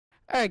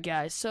Alright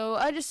guys, so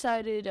I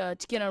decided to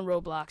get on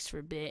Roblox for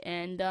a bit,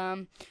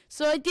 and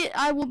so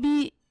I will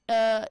be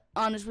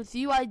honest with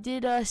you, I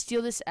did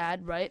steal this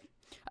ad, right?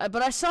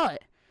 But I saw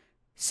it.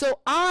 So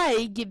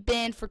I get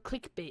banned for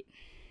clickbait.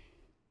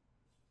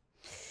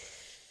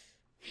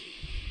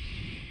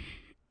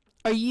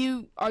 Are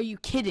you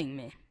kidding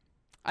me?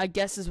 I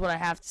guess is what I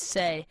have to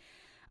say.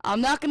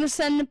 I'm not gonna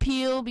send an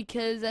appeal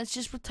because that's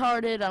just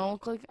retarded. I don't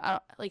look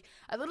like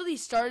I literally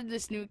started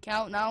this new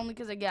account not only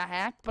because I got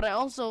hacked, but I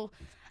also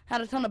had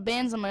a ton of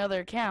bans on my other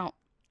account.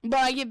 But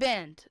I get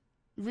banned.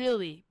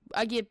 Really,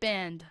 I get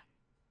banned.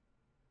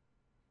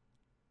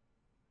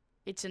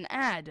 It's an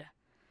ad.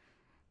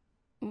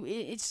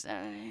 It's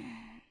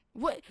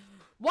what?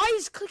 Why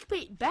is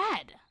clickbait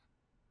bad?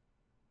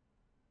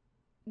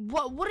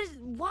 What is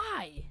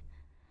why?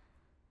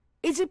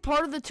 Is it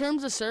part of the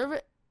terms of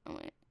service? Oh,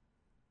 wait.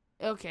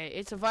 Okay,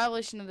 it's a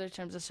violation of their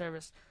terms of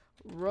service.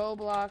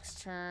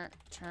 Roblox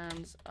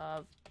terms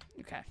of.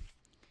 Okay.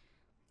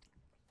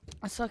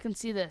 So I can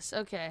see this.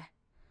 Okay.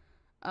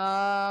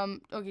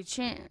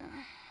 Okay.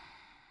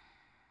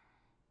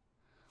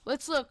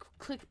 Let's look.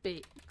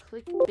 Clickbait.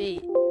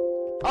 Clickbait.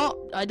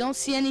 Oh, I don't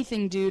see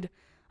anything, dude.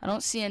 I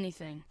don't see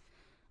anything.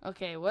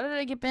 Okay, what did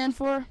I get banned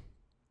for?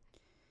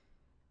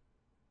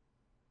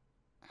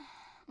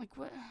 Like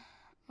what?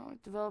 Oh,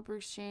 developer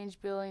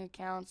exchange, billing,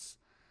 accounts,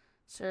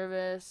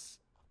 service.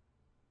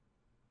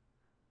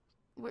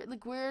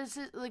 Where is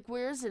it? Like,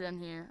 where is it in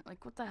here?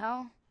 Like, what the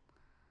hell?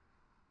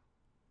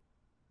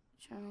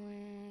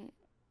 Generally,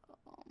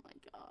 oh my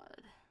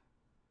god.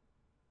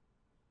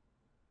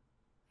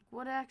 Like,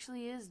 what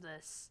actually is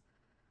this?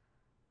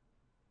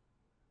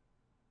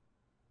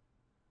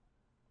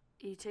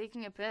 Are you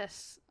taking a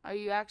piss? Are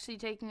you actually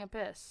taking a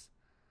piss?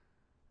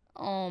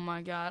 Oh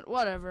my god.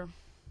 Whatever.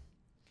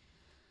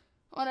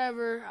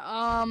 Whatever.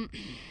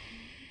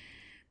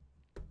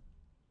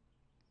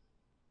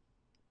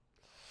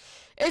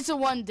 It's a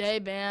 1 day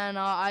ban.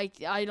 I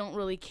don't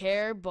really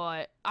care,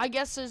 but I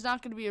guess there's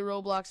not going to be a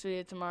Roblox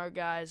video tomorrow,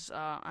 guys.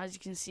 As you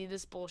can see,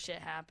 this bullshit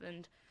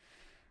happened.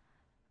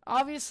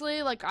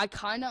 Obviously, like, I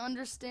kind of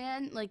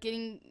understand, like,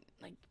 getting,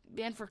 like,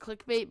 banned for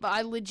clickbait, but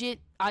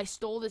I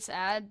stole this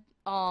ad.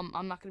 I'm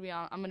going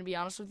to be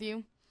honest with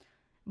you.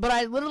 But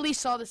I literally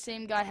saw the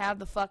same guy have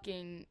the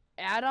fucking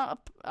ad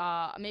up.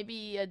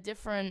 Maybe a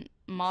different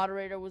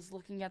moderator was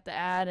looking at the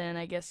ad, and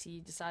I guess he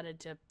decided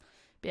to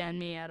ban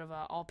me out of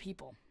all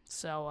people.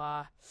 So,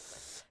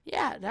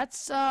 yeah,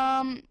 that's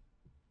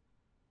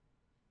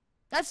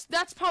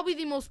probably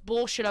the most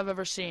bullshit I've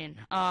ever seen.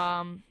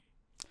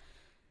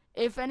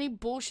 If any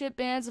bullshit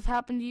bans have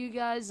happened to you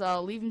guys,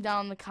 leave them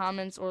down in the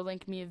comments or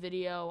link me a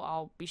video.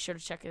 I'll be sure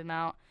to check them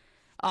out.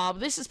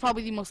 This is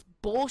probably the most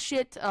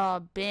bullshit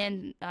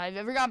ban I've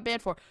ever gotten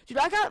banned for. Dude,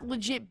 I got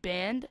legit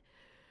banned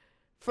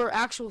for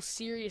actual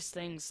serious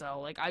things, though.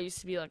 Like, I used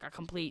to be, like, a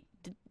complete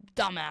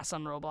dumbass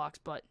on Roblox,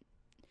 but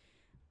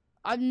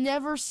I've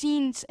never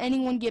seen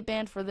anyone get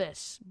banned for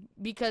this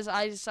because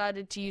I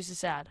decided to use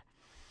this ad.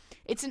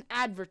 It's an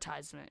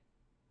advertisement.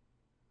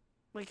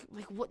 Like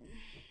what?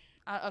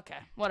 Okay,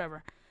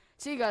 whatever.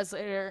 See you guys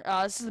later.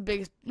 This is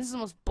the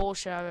most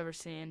bullshit I've ever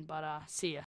seen, but see ya.